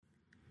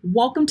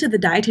Welcome to the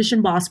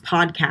Dietitian Boss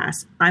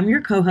podcast. I'm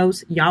your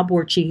co-host, Ya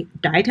Borchi,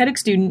 dietetic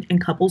student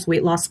and couples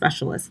weight loss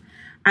specialist.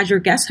 As your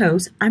guest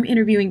host, I'm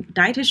interviewing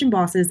dietitian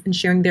bosses and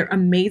sharing their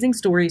amazing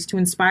stories to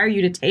inspire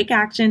you to take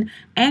action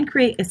and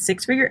create a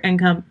six-figure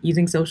income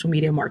using social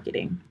media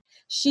marketing.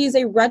 She's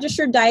a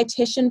registered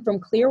dietitian from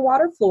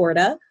Clearwater,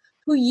 Florida,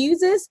 who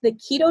uses the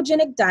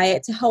ketogenic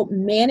diet to help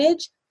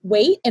manage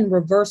weight and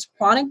reverse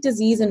chronic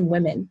disease in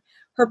women.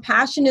 Her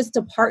passion is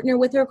to partner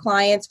with her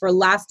clients for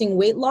lasting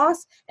weight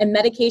loss and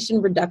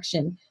medication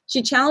reduction.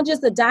 She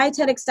challenges the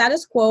dietetic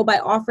status quo by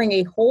offering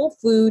a whole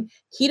food,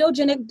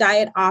 ketogenic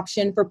diet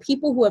option for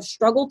people who have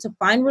struggled to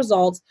find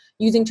results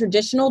using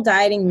traditional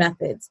dieting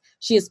methods.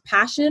 She is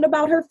passionate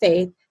about her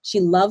faith. She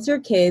loves her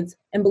kids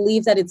and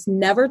believes that it's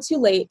never too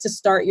late to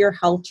start your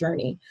health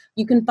journey.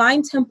 You can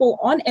find Temple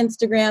on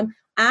Instagram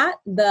at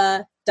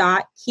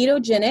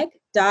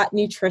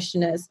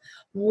the.ketogenic.nutritionist.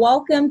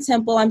 Welcome,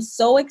 Temple. I'm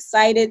so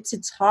excited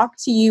to talk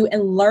to you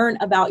and learn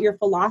about your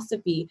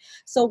philosophy.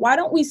 So why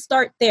don't we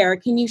start there?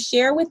 Can you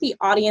share with the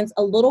audience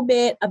a little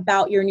bit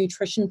about your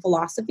nutrition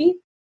philosophy?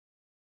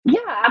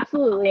 Yeah,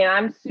 absolutely.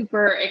 I'm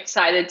super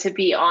excited to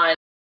be on.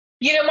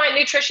 My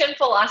nutrition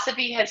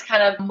philosophy has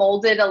kind of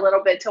molded a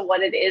little bit to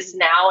what it is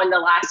now in the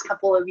last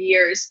couple of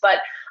years.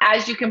 But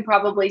as you can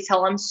probably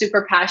tell, I'm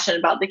super passionate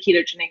about the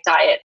ketogenic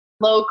diet.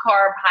 Low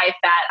carb, high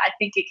fat. I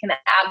think it can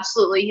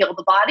absolutely heal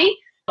the body.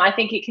 I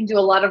think it can do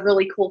a lot of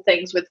really cool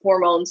things with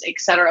hormones,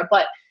 etc.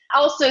 But I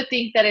also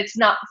think that it's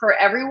not for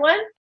everyone.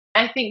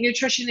 I think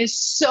nutrition is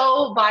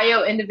so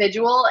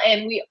bio-individual,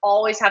 and we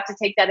always have to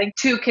take that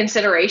into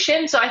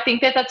consideration. So I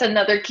think that that's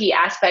another key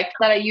aspect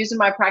that I use in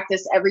my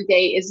practice every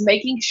day is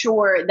making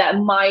sure that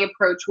my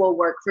approach will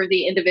work for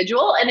the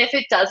individual. And if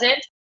it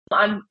doesn't,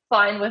 I'm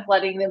fine with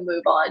letting them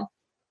move on.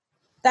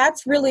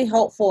 That's really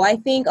helpful. I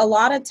think a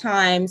lot of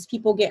times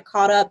people get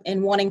caught up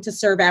in wanting to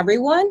serve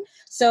everyone.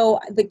 So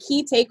the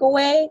key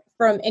takeaway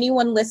from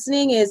anyone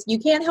listening is you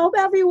can't help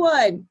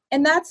everyone,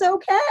 and that's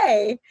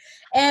okay.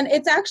 And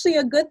it's actually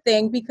a good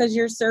thing because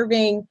you're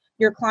serving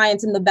your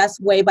clients in the best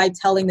way by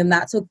telling them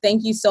that. So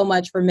thank you so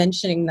much for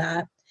mentioning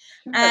that.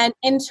 Mm-hmm. And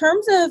in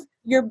terms of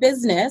your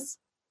business,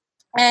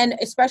 and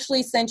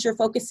especially since you're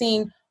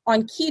focusing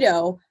on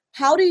keto,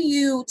 how do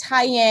you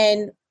tie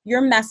in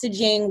your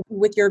messaging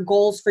with your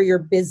goals for your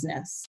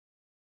business?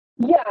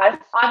 Yeah,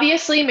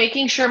 obviously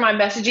making sure my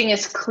messaging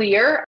is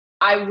clear.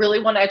 I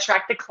really want to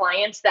attract the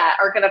clients that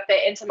are going to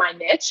fit into my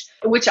niche,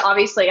 which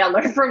obviously I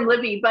learned from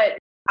Libby, but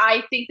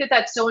I think that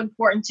that's so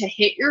important to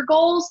hit your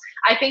goals.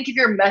 I think if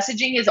your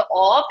messaging is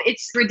off,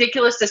 it's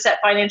ridiculous to set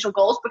financial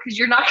goals because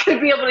you're not going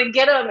to be able to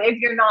get them if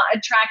you're not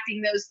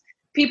attracting those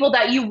people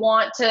that you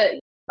want to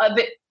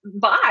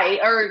buy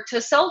or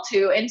to sell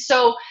to. And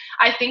so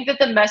I think that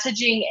the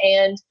messaging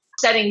and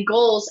setting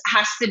goals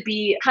has to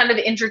be kind of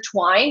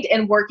intertwined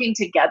and working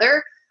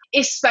together,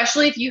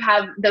 especially if you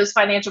have those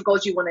financial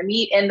goals you want to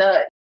meet and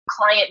the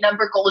client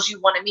number goals you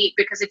want to meet.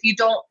 Because if you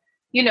don't,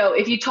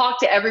 if you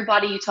talk to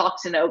everybody, you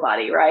talk to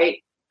nobody, right?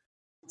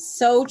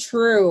 So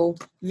true.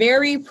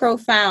 Very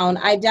profound.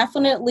 I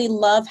definitely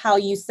love how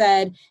you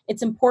said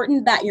it's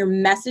important that your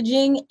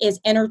messaging is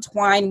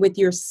intertwined with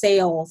your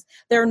sales.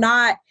 They're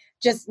not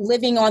just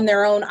living on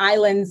their own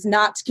islands,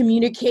 not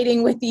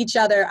communicating with each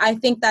other. I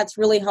think that's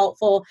really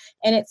helpful.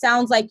 And it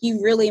sounds like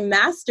you've really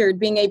mastered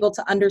being able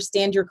to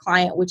understand your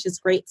client, which is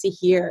great to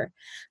hear.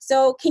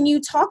 So can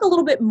you talk a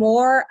little bit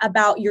more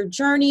about your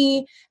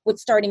journey with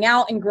starting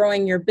out and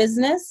growing your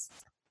business?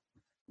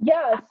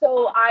 Yeah,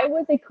 so I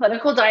was a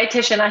clinical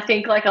dietitian. I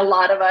think like a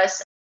lot of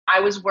us,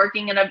 I was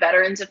working in a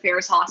Veterans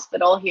Affairs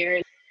hospital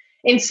here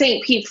in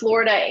St. Pete,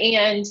 Florida.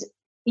 And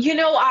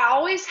I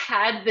always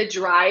had the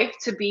drive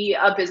to be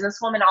a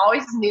businesswoman. I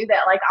always knew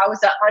that I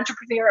was an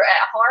entrepreneur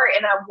at heart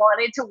and I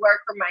wanted to work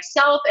for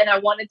myself and I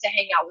wanted to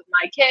hang out with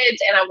my kids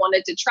and I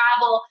wanted to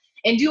travel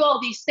and do all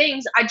these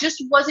things. I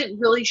just wasn't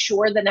really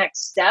sure the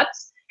next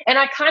steps. And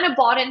I kind of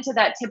bought into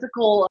that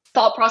typical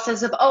thought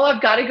process of,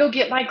 I've got to go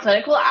get my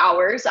clinical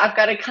hours. I've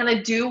got to kind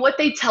of do what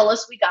they tell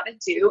us we got to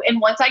do.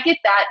 And once I get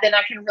that, then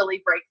I can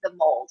really break the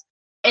mold.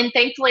 And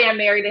thankfully, I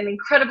married an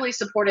incredibly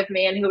supportive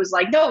man who was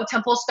like, no,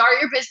 Temple, start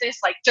your business.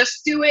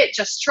 Just do it.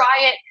 Just try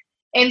it.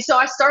 And so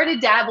I started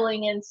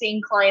dabbling in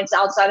seeing clients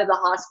outside of the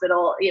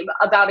hospital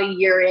about a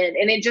year in,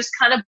 and it just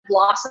kind of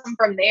blossomed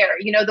from there.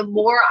 The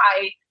more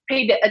I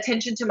paid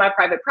attention to my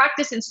private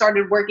practice and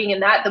started working in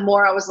that, the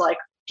more I was like,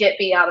 get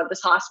me out of this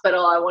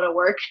hospital. I want to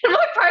work in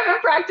my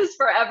private practice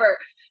forever.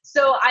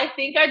 So I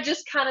think I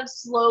just kind of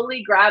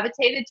slowly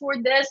gravitated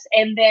toward this.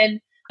 And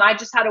then I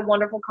just had a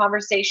wonderful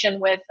conversation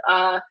with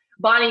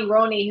Bonnie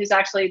Roney, who's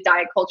actually a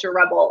diet culture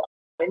rebel,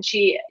 and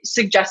she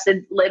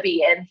suggested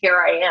Libby, and here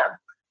I am.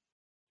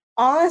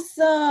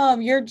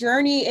 Awesome. Your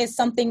journey is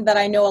something that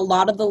I know a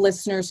lot of the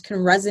listeners can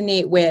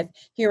resonate with,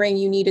 hearing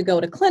you need to go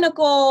to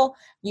clinical,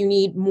 you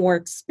need more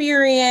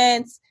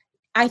experience.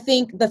 I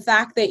think the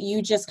fact that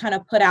you just kind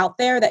of put out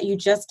there that you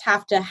just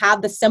have to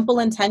have the simple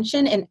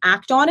intention and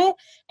act on it,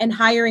 and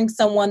hiring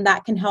someone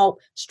that can help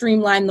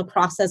streamline the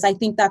process, I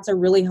think that's a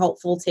really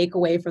helpful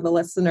takeaway for the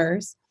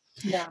listeners.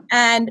 Yeah.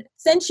 And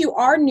since you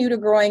are new to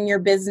growing your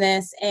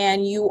business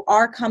and you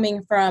are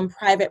coming from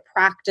private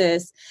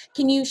practice,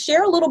 can you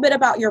share a little bit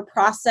about your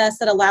process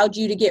that allowed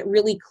you to get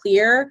really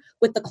clear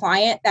with the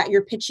client that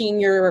you're pitching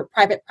your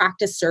private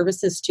practice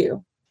services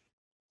to?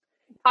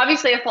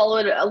 Obviously, I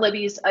followed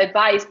Libby's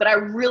advice, but I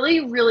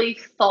really, really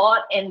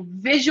thought and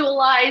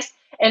visualized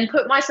and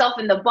put myself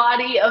in the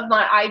body of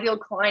my ideal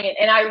client.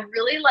 And I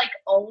really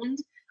owned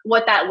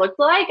what that looked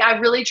like. I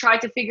really tried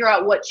to figure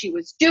out what she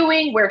was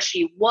doing, where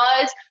she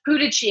was, who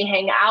did she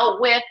hang out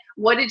with,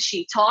 what did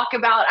she talk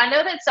about. I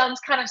know that sounds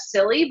kind of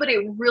silly, but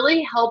it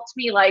really helped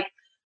me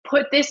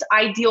put this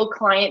ideal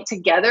client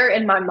together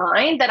in my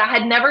mind that I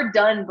had never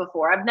done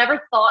before. I've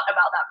never thought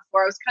about that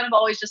before. I was kind of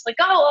always just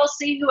oh, I'll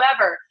see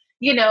whoever.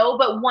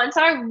 But once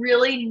I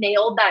really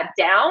nailed that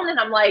down, and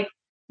I'm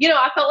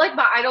I felt like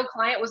my ideal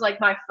client was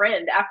my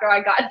friend after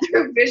I got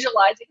through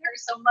visualizing her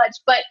so much.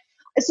 But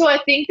so I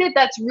think that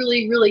that's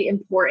really, really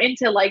important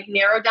to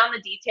narrow down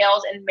the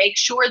details and make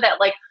sure that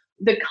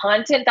the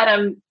content that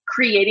I'm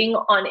creating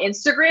on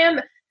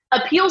Instagram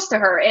appeals to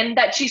her and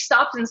that she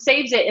stops and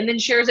saves it and then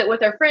shares it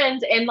with her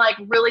friends and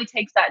really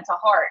takes that to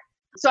heart.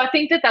 So I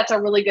think that that's a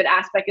really good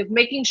aspect of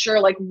making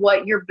sure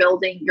what you're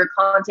building, your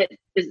content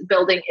is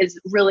building is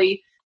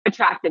really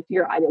attractive to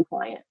your ideal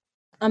client.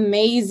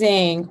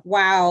 Amazing.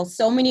 Wow.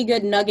 So many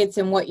good nuggets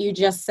in what you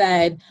just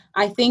said.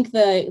 I think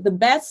the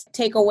best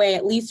takeaway,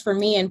 at least for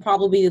me and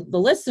probably the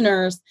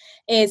listeners,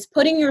 is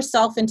putting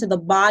yourself into the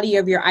body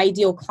of your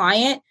ideal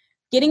client,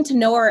 getting to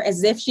know her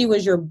as if she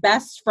was your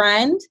best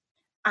friend.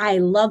 I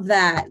love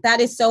that.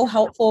 That is so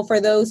helpful for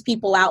those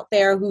people out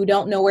there who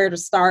don't know where to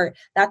start.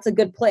 That's a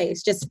good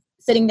place. Just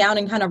sitting down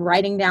and kind of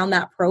writing down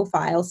that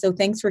profile. So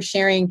thanks for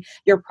sharing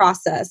your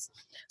process.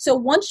 So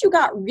once you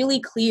got really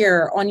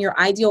clear on your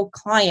ideal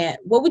client,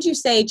 what would you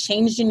say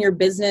changed in your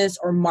business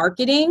or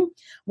marketing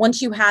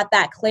once you had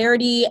that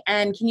clarity?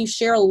 And can you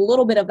share a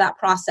little bit of that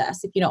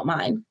process, if you don't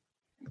mind?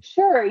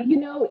 Sure.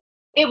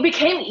 It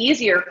became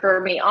easier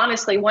for me,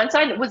 honestly. Once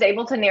I was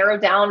able to narrow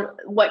down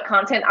what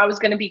content I was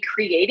going to be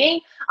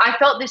creating, I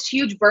felt this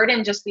huge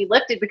burden just be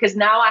lifted because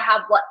now I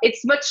have,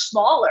 it's much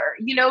smaller,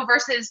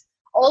 versus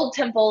Old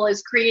Temple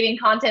is creating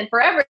content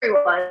for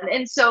everyone.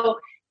 And so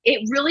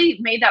it really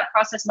made that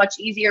process much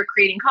easier,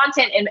 creating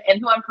content and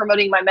who I'm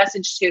promoting my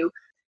message to,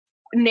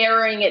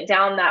 narrowing it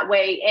down that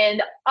way.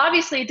 And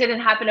obviously it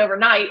didn't happen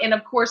overnight. And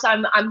of course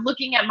I'm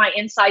looking at my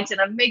insights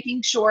and I'm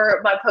making sure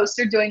my posts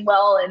are doing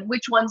well and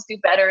which ones do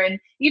better and,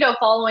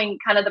 following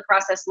kind of the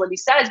process Libby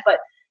says. But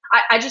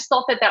I just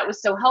thought that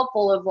was so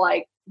helpful of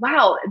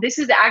wow, this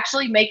is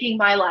actually making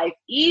my life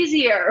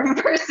easier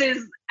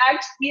versus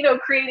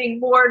creating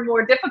more and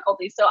more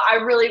difficulty. So I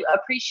really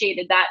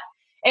appreciated that.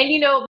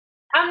 And,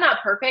 I'm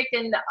not perfect.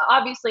 And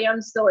obviously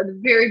I'm still at the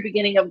very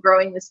beginning of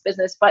growing this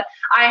business, but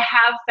I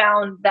have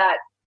found that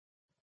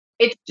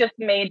it's just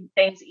made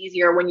things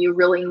easier when you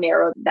really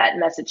narrow that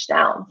message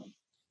down.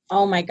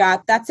 Oh my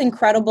God, that's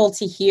incredible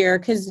to hear,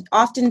 because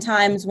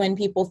oftentimes when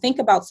people think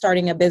about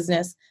starting a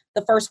business,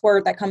 the first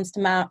word that comes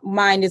to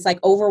mind is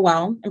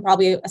overwhelm, and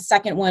probably a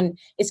second one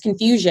is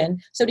confusion.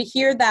 So to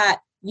hear that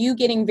you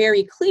getting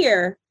very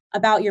clear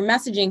about your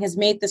messaging has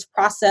made this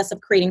process of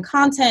creating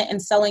content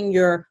and selling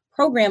your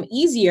program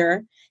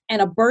easier,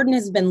 and a burden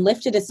has been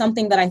lifted, is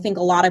something that I think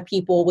a lot of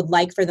people would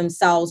like for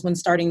themselves when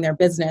starting their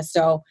business.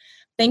 So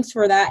thanks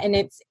for that. And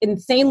it's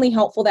insanely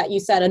helpful that you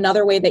said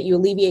another way that you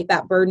alleviate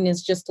that burden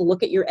is just to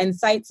look at your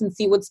insights and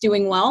see what's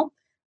doing well.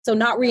 So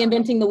not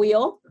reinventing the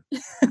wheel.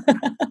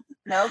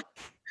 Nope.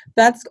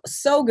 That's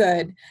so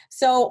good.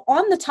 So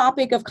on the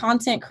topic of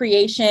content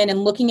creation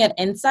and looking at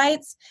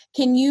insights,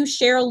 can you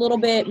share a little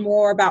bit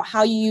more about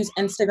how you use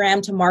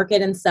Instagram to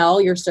market and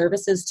sell your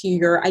services to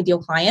your ideal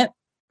client?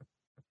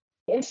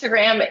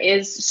 Instagram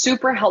is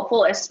super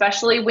helpful,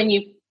 especially when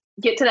you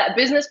get to that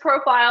business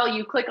profile,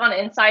 you click on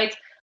insights.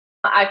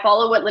 I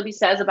follow what Libby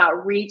says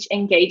about reach,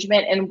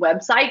 engagement, and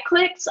website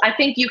clicks. I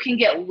think you can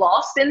get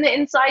lost in the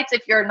insights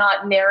if you're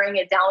not narrowing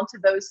it down to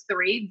those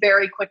three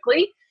very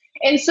quickly.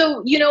 And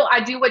so,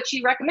 I do what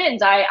she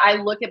recommends. I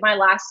look at my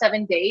last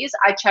 7 days.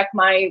 I check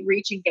my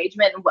reach,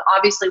 engagement, and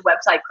obviously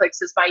website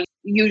clicks is my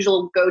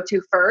usual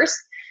go-to first.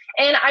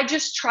 And I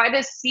just try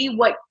to see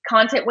what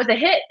content was a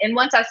hit. And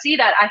once I see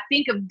that, I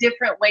think of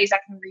different ways I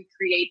can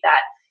recreate that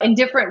and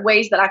different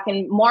ways that I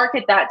can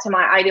market that to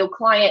my ideal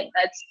client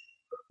that's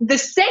the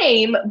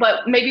same,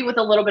 but maybe with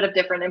a little bit of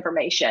different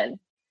information.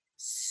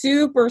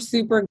 Super,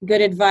 super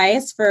good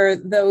advice for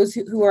those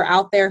who are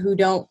out there who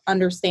don't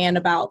understand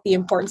about the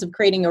importance of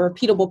creating a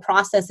repeatable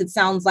process. It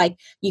sounds like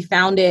you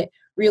found it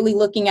really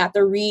looking at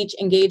the reach,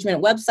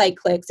 engagement, website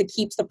clicks. It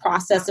keeps the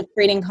process of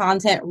creating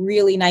content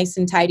really nice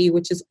and tidy,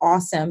 which is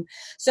awesome.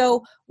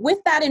 So with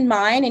that in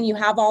mind, and you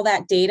have all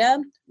that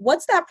data,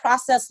 what's that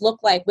process look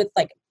like with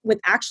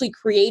actually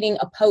creating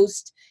a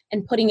post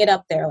and putting it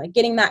up there,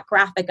 getting that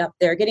graphic up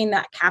there, getting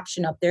that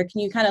caption up there?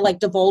 Can you kind of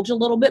divulge a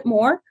little bit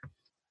more?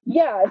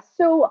 Yeah.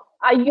 So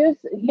I use,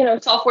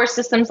 software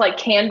systems like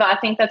Canva. I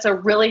think that's a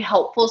really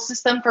helpful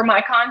system for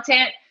my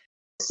content.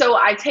 So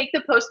I take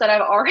the post that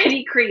I've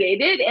already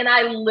created and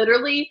I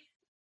literally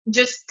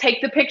just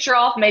take the picture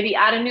off, maybe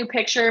add a new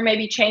picture,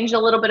 maybe change a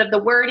little bit of the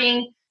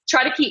wording,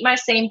 try to keep my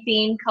same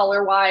theme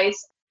color wise.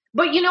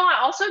 But I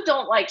also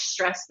don't like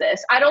stress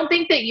this. I don't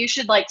think that you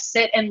should like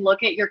sit and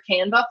look at your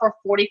Canva for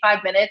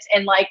 45 minutes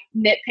and like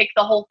nitpick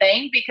the whole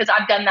thing, because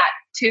I've done that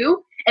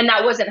too. And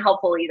that wasn't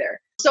helpful either.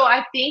 So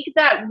I think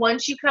that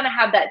once you kind of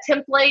have that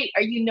template,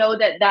 or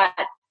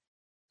that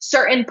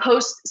certain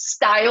post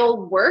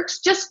style works,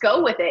 just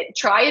go with it.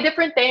 Try a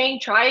different thing,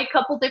 try a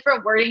couple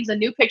different wordings, a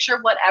new picture,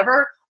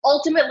 whatever.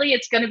 Ultimately,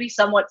 it's going to be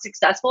somewhat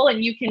successful,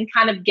 and you can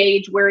kind of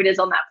gauge where it is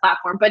on that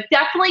platform. But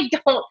definitely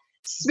don't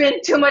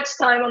spend too much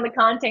time on the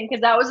content,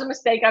 because that was a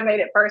mistake I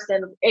made at first,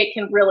 and it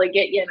can really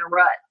get you in a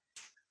rut.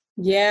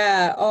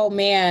 Yeah. Oh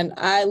man,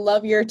 I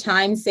love your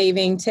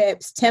time-saving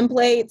tips.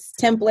 Templates.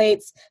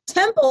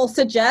 Temple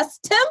suggests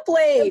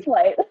template.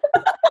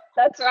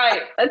 That's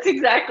right. That's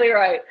exactly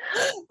right.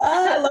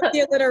 I love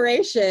the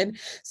alliteration.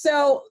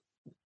 So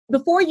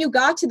before you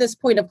got to this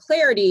point of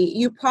clarity,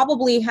 you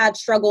probably had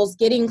struggles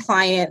getting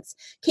clients.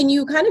 Can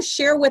you kind of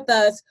share with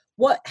us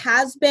what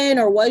has been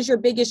or was your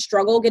biggest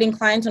struggle getting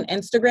clients on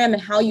Instagram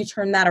and how you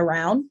turned that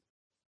around?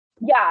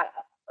 Yeah.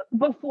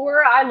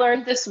 Before I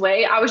learned this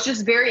way, I was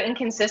just very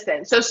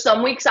inconsistent. So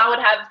some weeks I would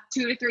have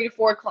 2 to 3 to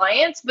 4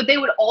 clients, but they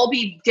would all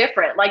be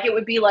different. Like it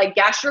would be like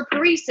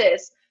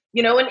gastroparesis,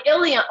 an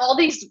ileum, all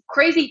these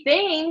crazy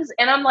things.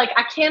 And I'm like,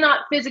 I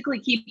cannot physically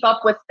keep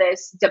up with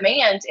this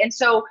demand. And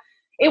so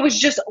it was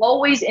just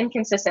always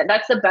inconsistent.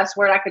 That's the best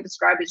word I could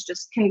describe, is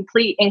just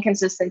complete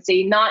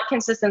inconsistency, not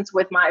consistent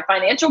with my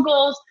financial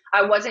goals.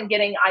 I wasn't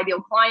getting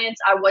ideal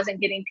clients. I wasn't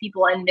getting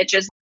people in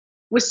niches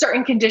with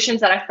certain conditions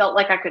that I felt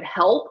like I could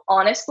help,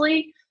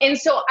 honestly. And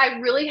so I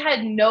really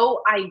had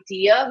no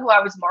idea who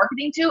I was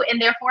marketing to,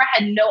 and therefore I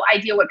had no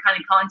idea what kind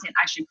of content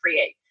I should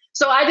create.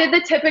 So I did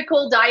the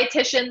typical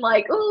dietitian,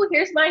 like, oh,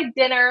 here's my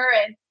dinner,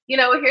 and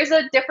here's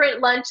a different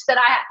lunch that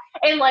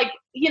and like,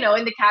 in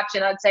the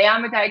caption, I'd say,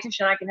 I'm a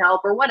dietitian, I can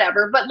help, or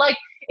whatever. But like,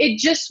 it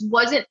just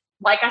wasn't,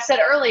 like I said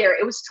earlier,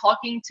 it was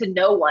talking to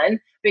no one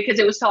because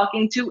it was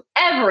talking to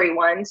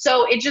everyone.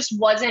 So it just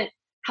wasn't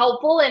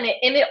helpful. And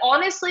it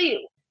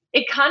honestly,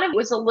 it kind of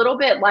was a little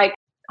bit like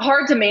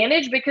hard to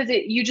manage, because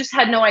you just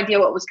had no idea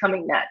what was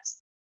coming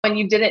next when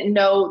you didn't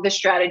know the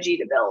strategy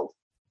to build.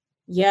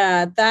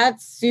 Yeah,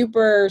 that's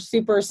super,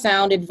 super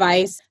sound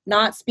advice.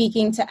 Not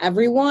speaking to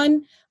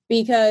everyone,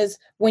 because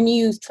when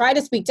you try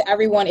to speak to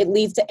everyone, it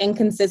leads to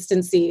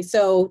inconsistency.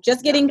 So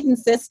just getting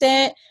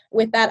consistent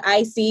with that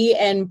IC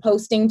and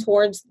posting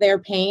towards their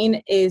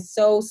pain is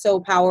so, so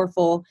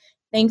powerful.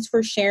 Thanks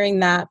for sharing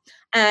that.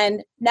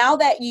 And now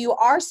that you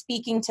are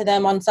speaking to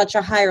them on such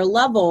a higher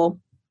level,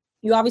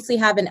 you obviously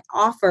have an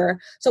offer.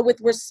 So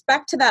with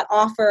respect to that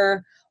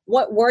offer,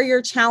 what were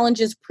your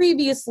challenges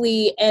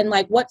previously, and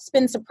like what's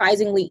been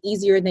surprisingly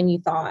easier than you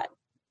thought?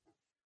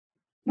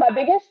 My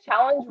biggest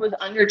challenge was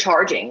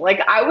undercharging.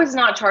 Like I was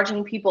not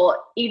charging people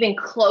even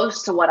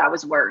close to what I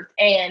was worth.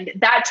 And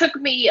that took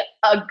me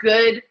a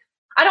good,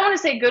 I don't want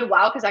to say good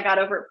while, because I got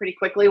over it pretty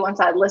quickly once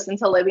I listened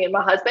to Libby and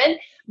my husband.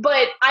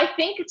 But I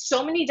think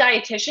so many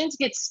dietitians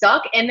get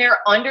stuck and they're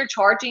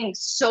undercharging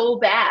so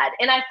bad.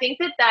 And I think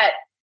that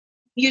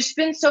you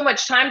spend so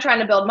much time trying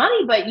to build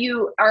money, but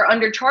you are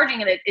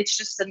undercharging, and it's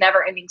just a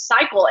never ending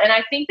cycle. And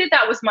I think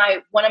that was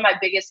one of my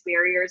biggest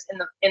barriers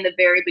in the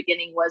very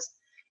beginning was,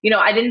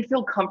 I didn't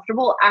feel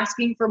comfortable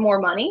asking for more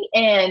money.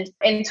 And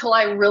until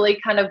I really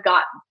kind of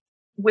got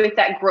with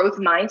that growth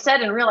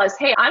mindset and realized,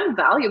 hey, I'm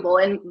valuable,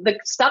 and the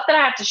stuff that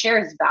I have to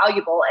share is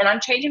valuable, and I'm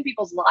changing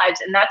people's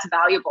lives, and that's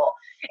valuable.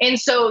 And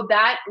so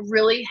that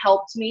really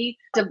helped me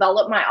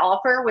develop my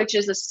offer, which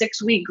is a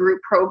 6-week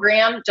group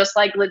program, just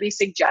like Libby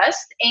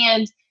suggests.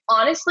 And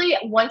honestly,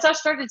 once I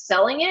started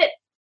selling it,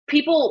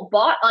 people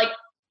bought. Like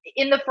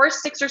in the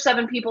first 6 or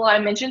 7 people I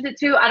mentioned it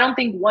to, I don't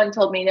think one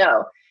told me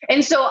no.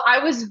 And so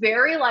I was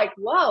very like,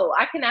 whoa,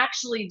 I can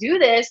actually do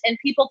this. And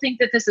people think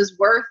that this is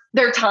worth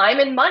their time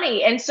and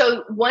money. And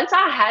so once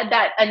I had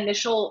that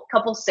initial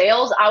couple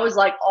sales, I was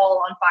like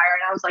all on fire.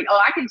 And I was like,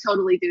 oh, I can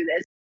totally do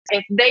this.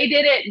 If they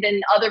did it,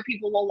 then other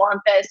people will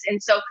want this.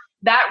 And so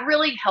that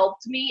really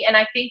helped me. And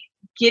I think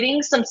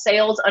getting some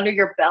sales under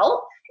your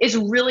belt is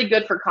really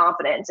good for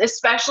confidence,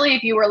 especially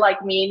if you were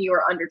like me and you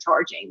were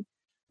undercharging.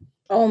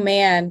 Oh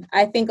man,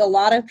 I think a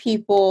lot of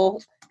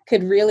people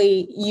could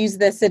really use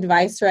this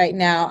advice right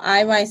now.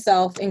 I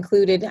myself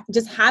included,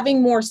 just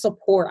having more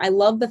support. I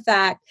love the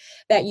fact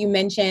that you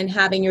mentioned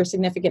having your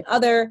significant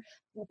other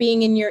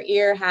being in your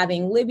ear,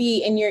 having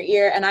Libby in your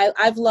ear. And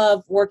I've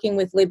loved working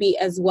with Libby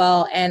as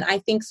well. And I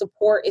think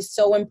support is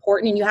so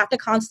important, and you have to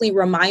constantly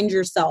remind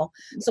yourself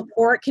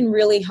support can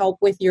really help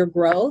with your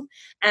growth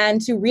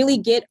and to really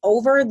get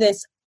over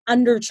this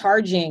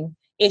undercharging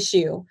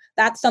issue.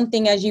 That's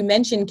something, as you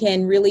mentioned,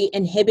 can really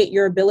inhibit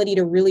your ability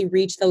to really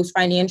reach those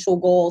financial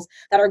goals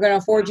that are going to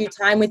afford you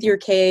time with your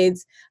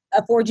kids,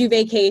 afford you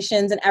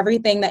vacations, and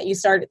everything that you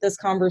started this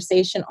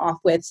conversation off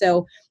with.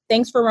 So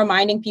thanks for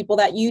reminding people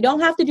that you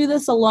don't have to do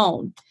this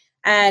alone,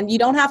 and you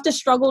don't have to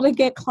struggle to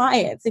get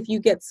clients if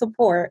you get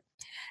support.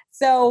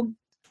 So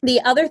The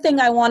other thing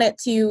I wanted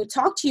to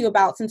talk to you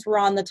about, since we're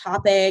on the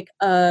topic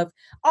of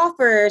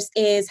offers,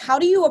 is how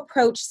do you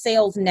approach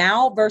sales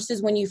now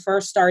versus when you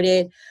first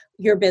started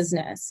your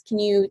business? Can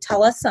you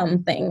tell us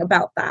something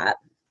about that?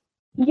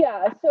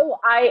 Yeah. So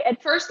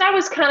at first I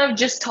was kind of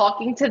just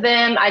talking to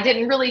them. I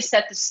didn't really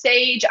set the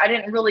stage. I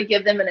didn't really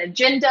give them an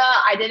agenda.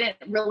 I didn't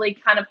really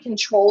kind of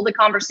control the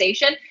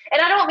conversation.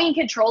 And I don't mean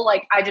control,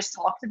 like I just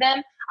talk to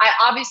them. I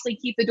obviously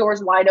keep the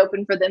doors wide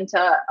open for them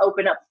to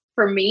open up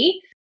for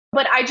me,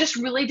 but I just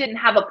really didn't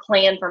have a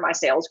plan for my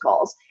sales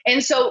calls.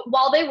 And so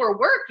while they were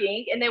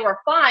working and they were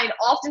fine,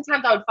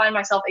 oftentimes I would find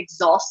myself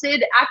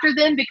exhausted after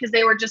them because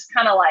they were just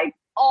kind of like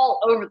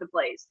all over the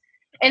place.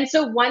 And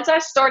so once I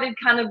started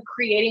kind of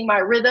creating my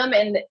rhythm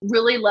and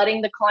really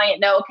letting the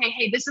client know, okay,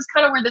 hey, this is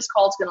kind of where this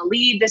call is going to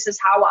lead. This is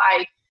how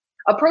I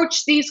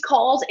approach these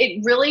calls.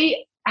 It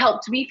really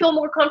helped me feel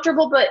more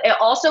comfortable, but it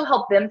also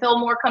helped them feel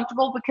more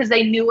comfortable because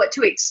they knew what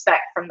to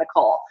expect from the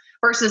call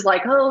versus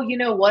like, oh,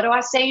 what do I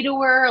say to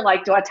her?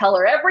 Like, do I tell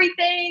her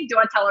everything? Do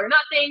I tell her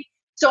nothing?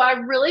 So I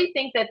really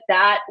think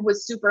that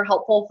was super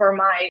helpful for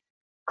my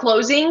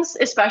closings,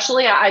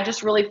 especially. I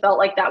just really felt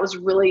like that was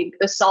really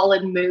a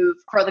solid move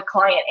for the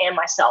client and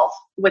myself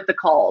with the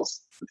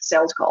calls, with the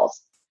sales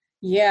calls.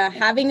 Yeah,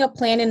 having a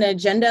plan and an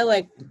agenda,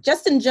 like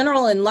just in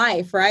general in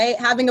life, right?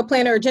 Having a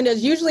plan or agenda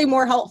is usually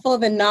more helpful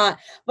than not.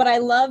 But I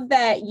love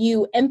that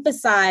you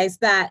emphasize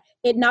that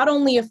it not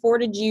only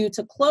afforded you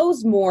to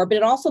close more, but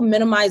it also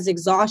minimized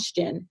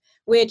exhaustion,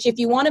 which if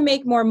you want to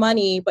make more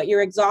money, but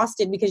you're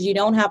exhausted because you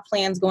don't have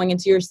plans going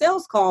into your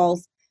sales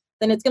calls,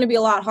 then it's going to be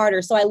a lot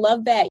harder. So I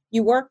love that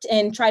you worked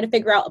and tried to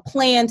figure out a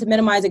plan to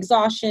minimize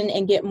exhaustion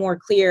and get more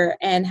clear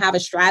and have a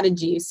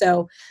strategy.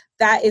 So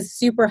that is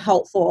super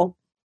helpful.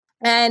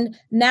 And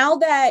now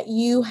that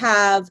you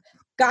have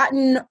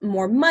gotten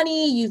more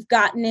money, you've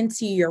gotten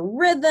into your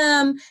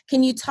rhythm,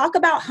 can you talk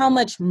about how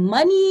much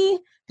money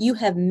you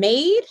have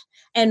made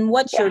and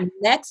what's your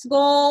next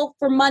goal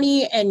for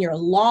money and your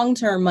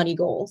long-term money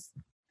goals?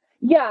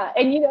 Yeah.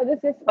 And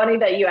this is funny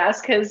that you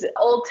asked because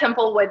old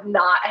Temple would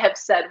not have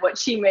said what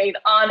she made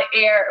on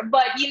air.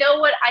 But you know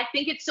what? I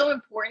think it's so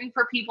important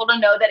for people to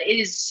know that it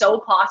is so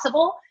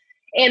possible.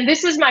 And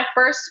this is my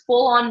first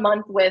full on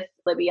month with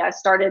Libby. I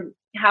started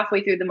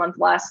halfway through the month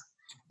last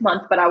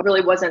month, but I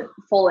really wasn't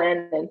full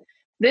in. And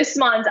this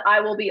month I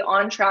will be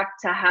on track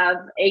to have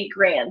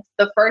 $8,000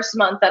 the first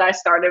month that I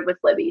started with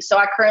Libby. So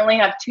I currently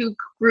have 2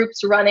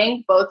 groups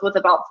running, both with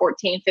about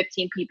 14,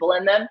 15 people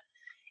in them.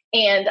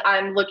 And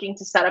I'm looking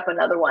to set up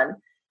another one.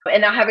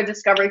 And I have a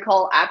discovery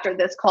call after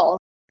this call.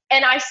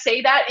 And I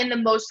say that in the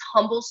most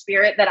humble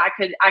spirit that I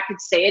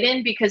could say it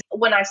in, because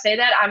when I say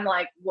that, I'm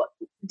like, what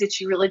did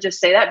she really just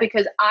say that?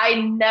 Because I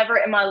never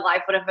in my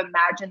life would have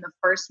imagined the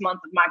first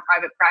month of my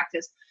private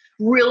practice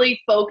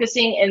really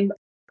focusing and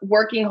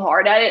working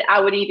hard at it. I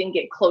would even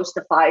get close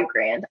to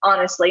 $5,000,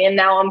 honestly. And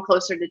now I'm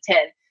closer to 10.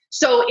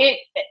 So it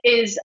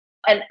is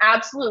an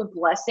absolute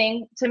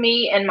blessing to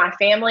me and my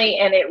family.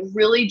 And it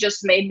really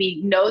just made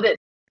me know that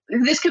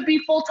this could be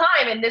full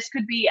time and this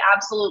could be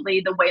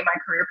absolutely the way my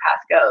career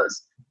path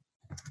goes.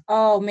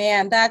 Oh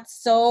man,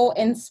 that's so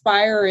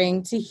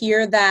inspiring to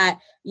hear that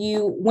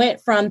you went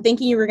from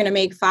thinking you were going to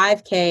make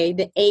 5K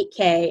to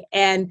 8K,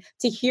 and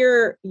to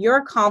hear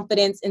your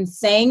confidence in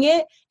saying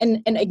it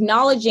and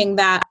acknowledging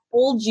that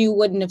old you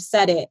wouldn't have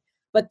said it,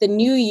 but the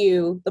new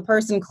you, the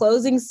person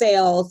closing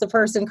sales, the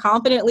person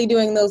confidently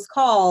doing those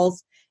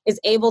calls, is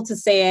able to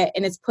say it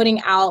and is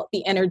putting out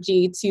the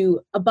energy to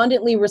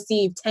abundantly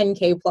receive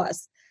 10K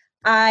plus.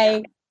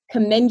 I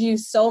commend you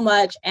so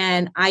much,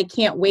 and I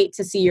can't wait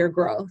to see your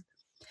growth.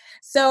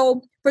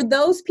 So for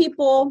those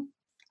people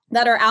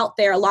that are out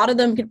there, a lot of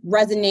them could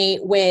resonate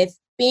with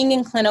being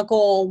in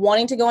clinical,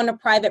 wanting to go into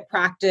private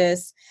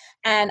practice.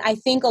 And I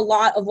think a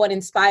lot of what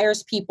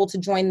inspires people to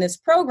join this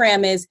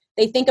program is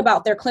they think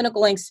about their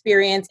clinical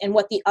experience and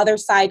what the other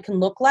side can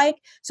look like.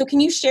 So can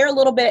you share a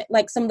little bit,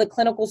 like some of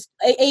the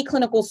a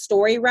clinical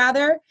story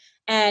rather,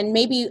 and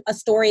maybe a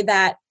story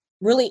that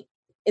really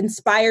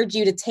inspired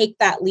you to take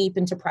that leap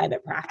into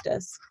private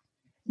practice?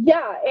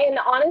 Yeah. And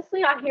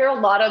honestly, I hear a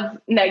lot of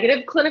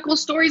negative clinical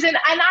stories. And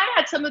I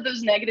had some of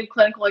those negative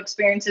clinical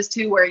experiences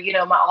too, where,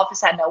 my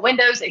office had no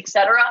windows, et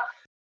cetera.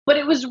 But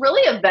it was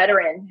really a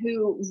veteran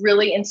who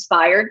really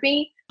inspired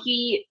me.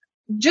 He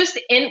just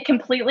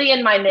completely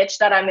in my niche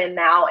that I'm in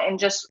now, and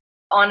just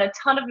on a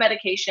ton of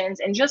medications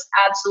and just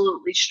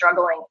absolutely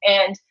struggling.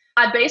 And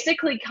I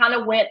basically kind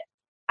of went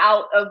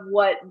out of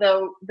what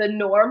the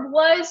norm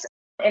was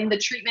and the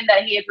treatment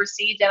that he had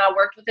received. And I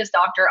worked with his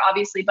doctor,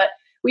 obviously, but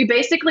we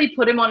basically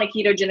put him on a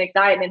ketogenic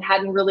diet, and it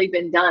hadn't really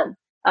been done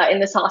in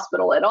this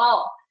hospital at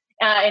all.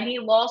 And he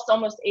lost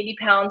almost 80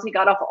 pounds. He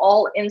got off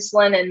all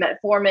insulin and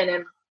metformin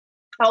and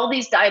all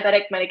these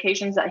diabetic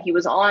medications that he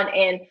was on.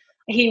 And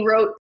he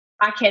wrote,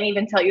 I can't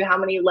even tell you how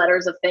many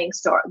letters of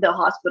thanks to the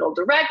hospital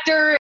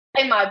director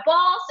and my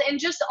boss and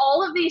just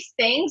all of these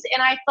things.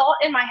 And I thought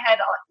in my head,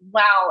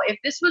 wow, if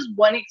this was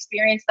one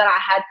experience that I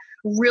had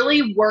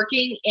really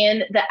working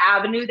in the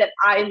avenue that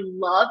I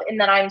love and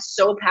that I'm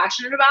so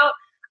passionate about,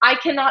 I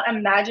cannot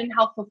imagine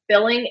how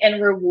fulfilling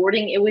and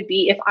rewarding it would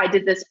be if I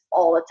did this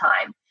all the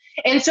time.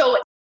 And so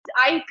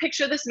I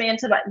picture this man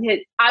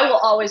I will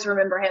always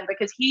remember him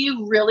because he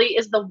really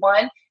is the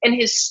one, and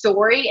his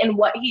story and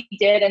what he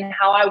did and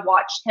how I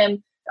watched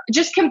him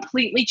just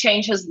completely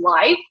change his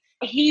life.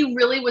 He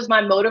really was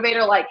my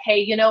motivator. Like,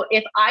 hey,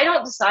 if I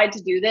don't decide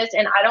to do this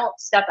and I don't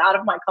step out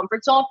of my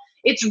comfort zone,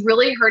 it's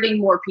really hurting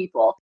more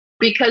people,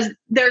 because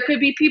there could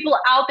be people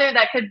out there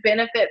that could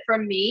benefit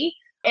from me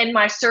and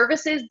my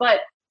services, but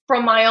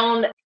from my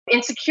own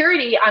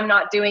insecurity, I'm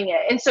not doing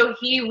it. And so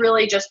he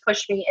really just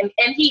pushed me.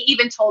 And he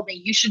even told me,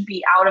 you should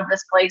be out of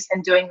this place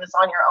and doing this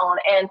on your own.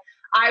 And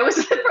I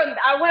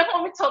went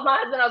home and told my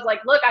husband, I was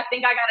like, look, I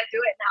think I got to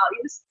do it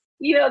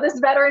now. This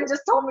veteran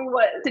just told me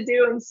what to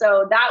do. And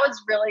so that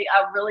was really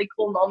a really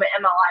cool moment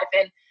in my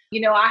life. And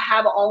I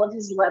have all of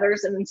his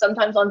letters, and then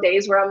sometimes on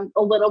days where I'm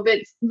a little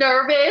bit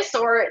nervous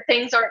or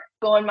things aren't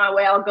going my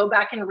way, I'll go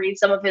back and read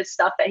some of his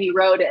stuff that he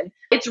wrote. And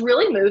it's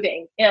really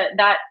moving. And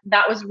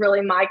that was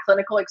really my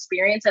clinical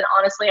experience. And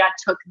honestly, I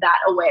took that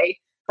away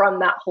from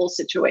that whole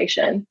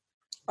situation.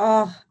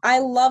 Oh, I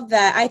love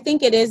that. I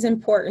think it is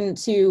important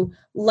to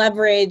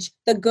leverage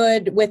the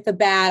good with the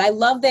bad. I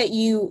love that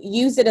you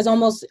use it as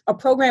almost a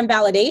program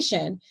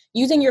validation,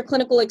 using your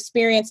clinical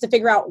experience to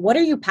figure out, what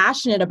are you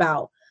passionate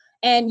about?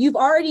 And you've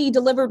already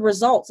delivered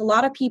results. A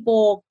lot of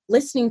people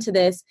listening to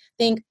this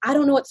think, I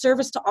don't know what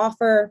service to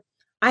offer.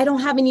 I don't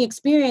have any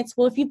experience.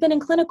 Well, if you've been in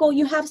clinical,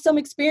 you have some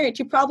experience.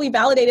 You probably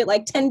validated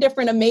like 10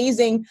 different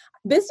amazing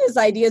business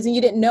ideas and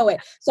you didn't know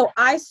it. So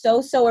I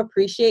so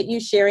appreciate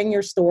you sharing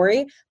your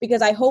story,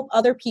 because I hope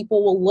other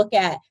people will look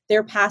at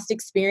their past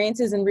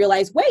experiences and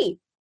realize, wait,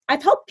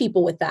 I've helped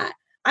people with that.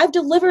 I've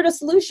delivered a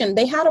solution.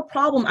 They had a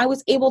problem. I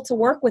was able to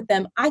work with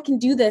them. I can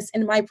do this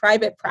in my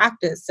private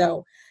practice.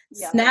 So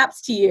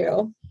snaps to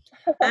you.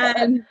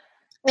 And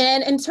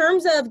in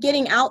terms of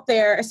getting out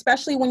there,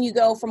 especially when you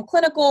go from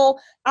clinical,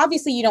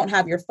 obviously you don't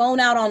have your phone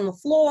out on the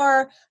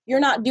floor. You're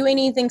not doing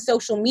anything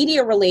social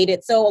media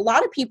related. So a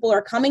lot of people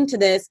are coming to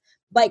this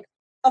like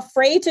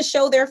afraid to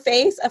show their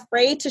face,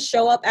 afraid to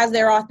show up as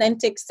their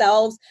authentic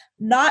selves,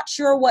 not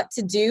sure what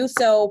to do.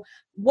 So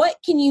what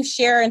can you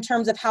share in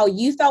terms of how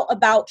you felt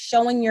about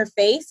showing your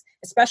face,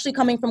 especially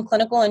coming from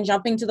clinical and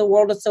jumping to the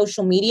world of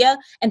social media,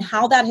 and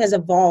how that has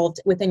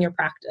evolved within your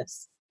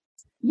practice?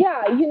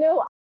 Yeah,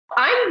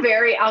 I'm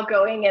very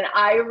outgoing, and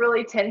I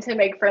really tend to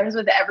make friends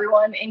with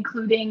everyone,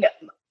 including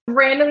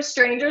random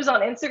strangers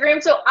on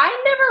Instagram. So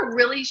I never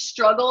really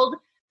struggled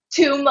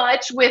too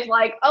much with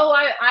like,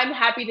 I'm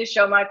happy to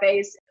show my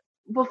face.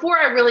 Before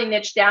I really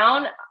niched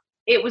down,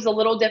 it was a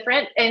little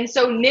different. And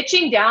so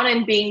niching down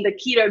and being the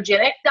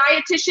ketogenic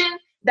dietitian,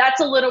 that's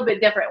a little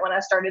bit different when I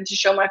started to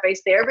show my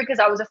face there, because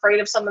I was afraid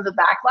of some of the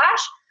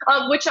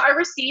backlash, which I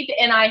received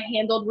and I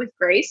handled with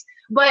grace.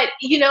 But,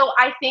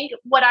 I think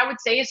what I would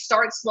say is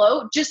start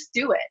slow, just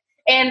do it.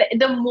 And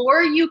the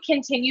more you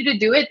continue to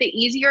do it, the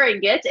easier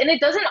it gets. And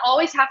it doesn't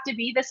always have to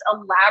be this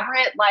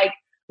elaborate, like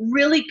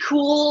really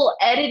cool,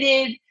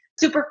 edited,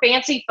 super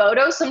fancy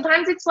photo.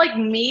 Sometimes it's like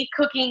me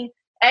cooking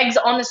eggs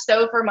on the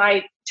stove for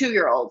my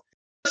 2-year-old.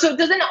 So it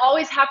doesn't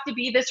always have to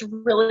be this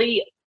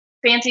really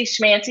fancy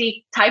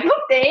schmancy type of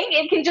thing.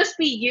 It can just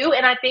be you.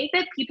 And I think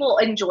that people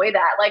enjoy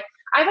that. Like,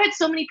 I've had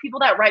so many people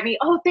that write me,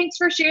 oh, thanks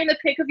for sharing the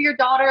pic of your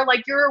daughter.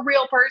 Like, you're a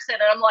real person.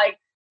 And I'm like,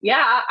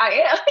 yeah, I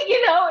am,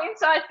 And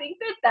so I think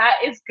that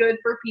is good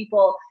for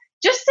people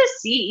just to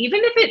see,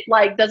 even if it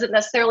like doesn't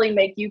necessarily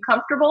make you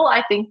comfortable.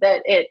 I think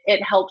that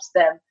it helps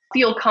them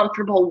feel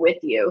comfortable with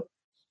you.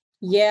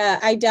 Yeah,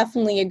 I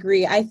definitely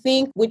agree. I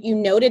think what you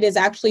noted is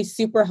actually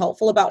super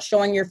helpful about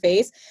showing your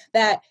face,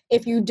 that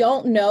if you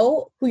don't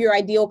know who your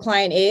ideal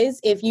client is,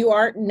 if you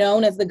aren't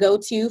known as the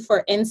go-to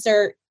for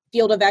insert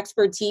field of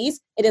expertise,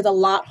 it is a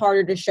lot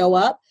harder to show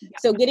up. Yeah.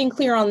 So getting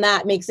clear on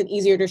that makes it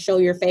easier to show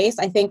your face.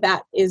 I think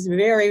that is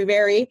very,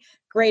 very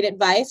great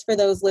advice for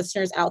those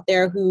listeners out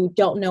there who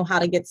don't know how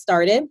to get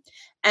started.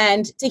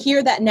 And to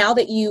hear that now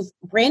that you've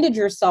branded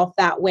yourself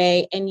that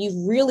way and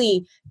you've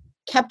really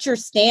kept your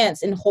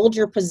stance and hold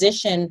your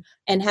position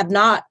and have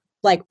not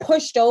like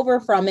pushed over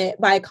from it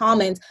by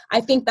comments,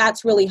 I think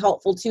that's really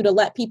helpful too, to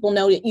let people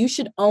know that you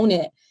should own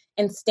it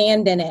and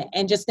stand in it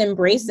and just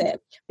embrace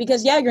it.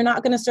 Because you're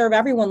not going to serve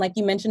everyone like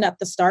you mentioned at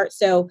the start.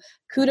 So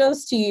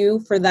kudos to you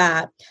for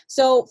that.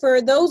 So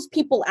for those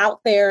people out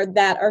there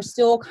that are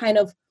still kind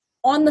of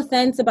on the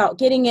fence about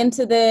getting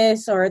into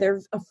this, or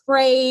they're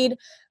afraid,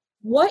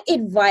 what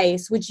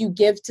advice would you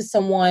give to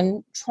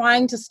someone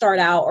trying to start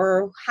out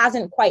or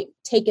hasn't quite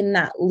taken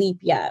that leap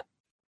yet?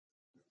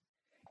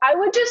 I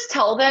would just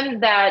tell them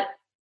that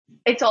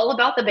it's all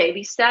about the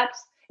baby steps.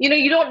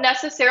 You don't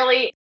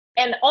necessarily,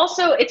 and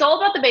also it's all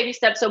about the baby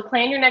steps. So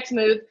plan your next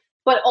move,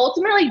 but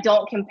ultimately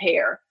don't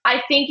compare.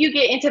 I think you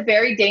get into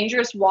very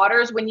dangerous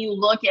waters when you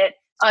look at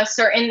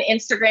certain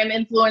Instagram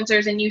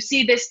influencers and you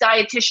see this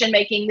dietitian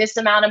making this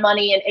amount of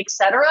money and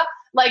etc.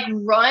 Like,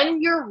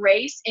 run your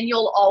race and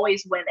you'll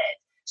always win it.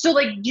 So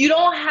like, you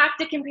don't have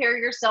to compare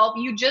yourself.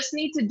 You just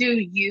need to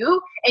do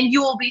you, and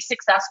you will be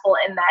successful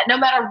in that. No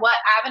matter what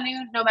avenue,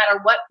 no matter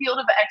what field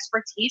of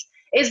expertise,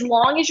 as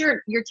long as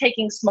you're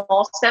taking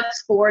small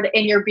steps forward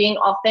and you're being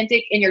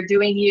authentic and you're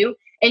doing you,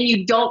 and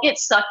you don't get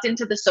sucked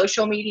into the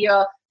social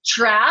media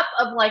trap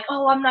of like,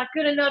 oh, I'm not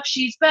good enough,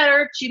 she's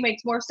better, she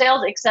makes more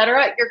sales,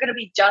 etc. You're going to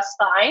be just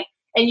fine,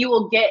 and you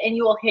will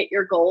hit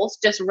your goals.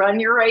 Just run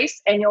your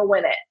race and you'll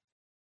win it.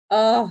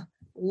 Oh,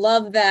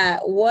 love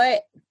that.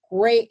 What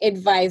great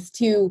advice.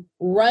 To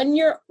run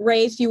your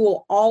race, you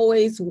will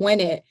always win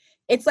it.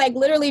 It's like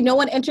literally no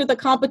one entered the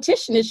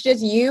competition. It's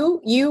just you,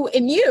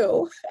 and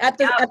you at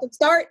the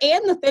start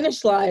and the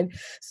finish line.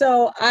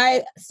 So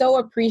I so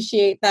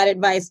appreciate that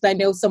advice. I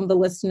know some of the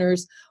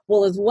listeners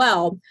will as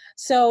well.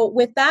 So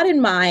with that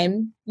in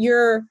mind,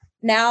 you're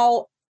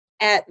now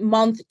at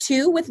month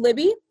 2 with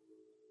Libby.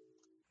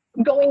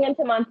 Going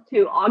into month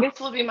 2.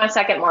 August will be my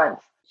second month.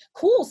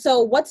 Cool.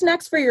 So what's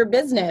next for your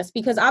business?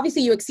 Because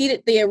obviously you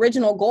exceeded the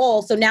original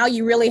goal. So now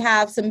you really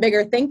have some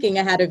bigger thinking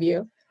ahead of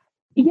you.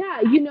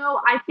 Yeah,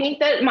 I think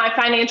that my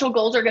financial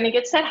goals are going to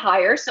get set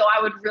higher. So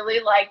I would really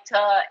like to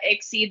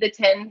exceed the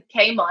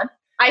 10K month.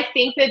 I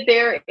think that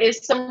there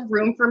is some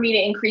room for me to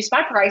increase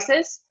my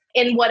prices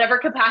in whatever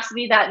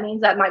capacity that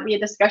means. That might be a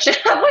discussion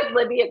with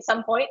Libby at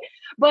some point.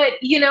 But,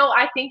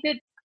 I think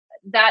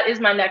that is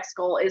my next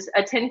goal, is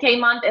a 10K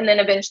month. And then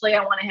eventually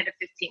I want to hit a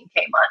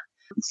 15K month.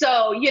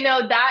 So,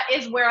 that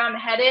is where I'm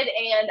headed.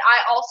 And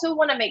I also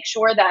want to make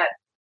sure that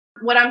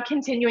what I'm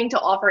continuing to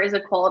offer is a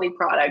quality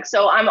product.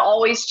 So I'm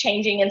always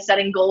changing and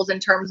setting goals in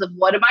terms of,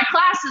 what do my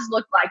classes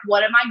look like?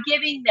 What am I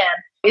giving them?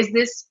 Is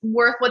this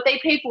worth what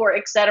they pay for,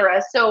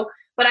 etc. So,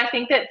 but I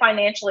think that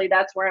financially,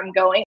 that's where I'm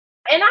going.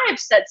 And I have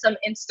set some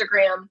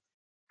Instagram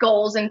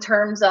goals in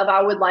terms of,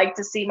 I would like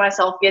to see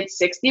myself get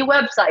 60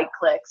 website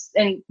clicks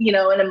in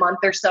a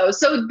month or so.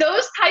 So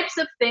those types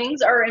of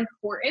things are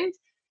important.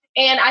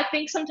 And I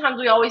think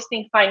sometimes we always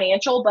think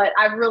financial, but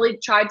I've really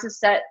tried to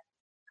set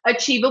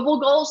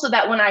achievable goals so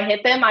that when I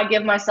hit them, I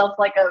give myself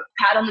like a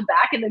pat on the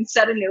back and then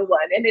set a new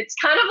one. And it's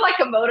kind of like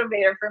a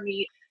motivator for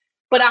me.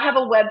 But I have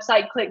a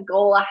website click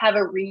goal. I have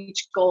a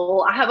reach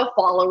goal. I have a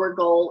follower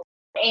goal.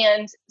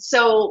 And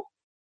so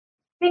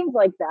things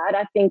like that,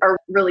 I think, are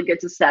really good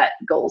to set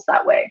goals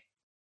that way.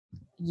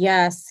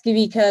 Yes,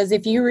 because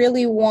if you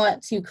really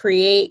want to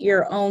create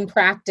your own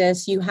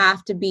practice, you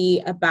have to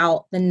be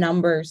about the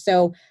numbers.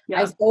 So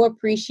I so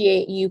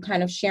appreciate you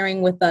kind of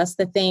sharing with us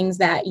the things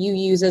that you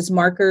use as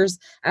markers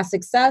of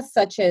success,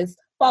 such as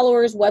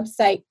followers,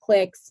 website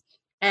clicks,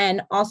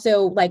 and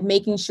also like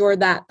making sure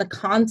that the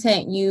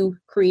content you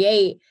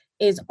create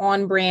is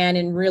on brand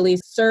and really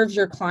serves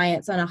your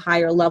clients on a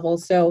higher level.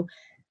 So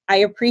I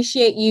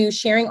appreciate you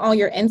sharing all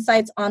your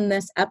insights on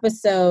this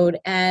episode.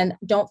 And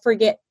don't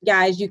forget,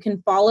 guys, you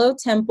can follow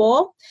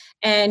Temple,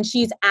 and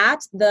she's at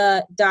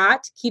the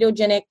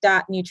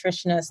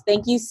 .ketogenic.nutritionist.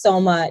 Thank you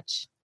so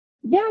much.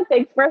 Yeah,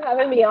 thanks for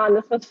having me on.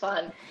 This was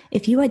fun.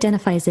 If you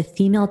identify as a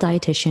female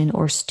dietitian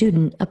or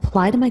student,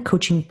 apply to my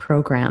coaching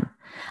program.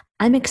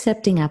 I'm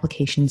accepting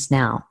applications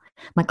now.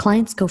 My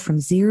clients go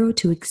from 0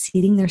 to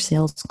exceeding their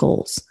sales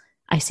goals.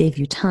 I save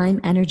you time,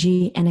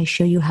 energy, and I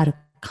show you how to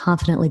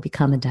confidently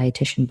become a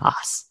dietitian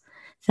boss.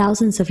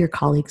 Thousands of your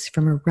colleagues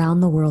from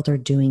around the world are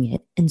doing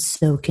it, and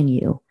so can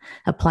you.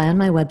 Apply on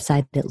my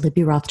website at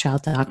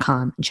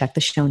libbyrothschild.com and check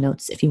the show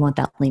notes if you want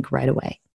that link right away.